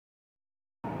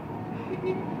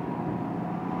I'm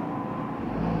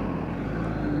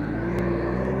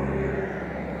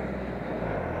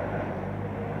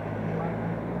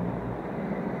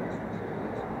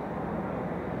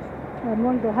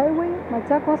on the highway,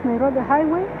 Machakos Nairobi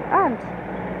highway, and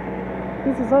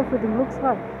this is how everything looks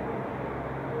like.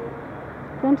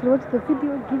 Kindly watch the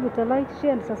video, give it a like,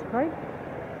 share and subscribe.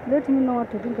 Let me know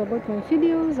what you think about my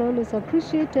videos. I always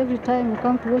appreciate every time you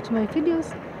come to watch my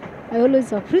videos. I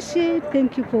always appreciate.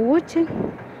 Thank you for watching.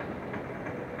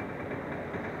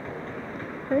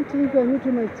 Kindly, if you are new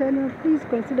to my channel, please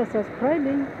consider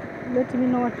subscribing. Let me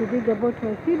know what you think about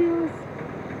my videos.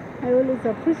 I always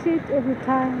appreciate every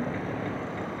time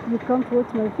you come to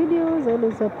watch my videos. I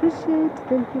always appreciate.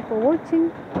 Thank you for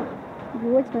watching. If you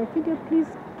watch my video, please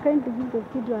kindly give the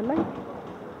video a like,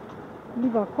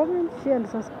 leave a comment, share and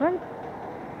subscribe.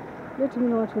 Let me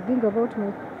know what you think about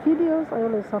my videos. I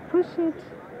always appreciate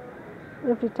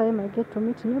every time I get to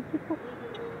meet new people.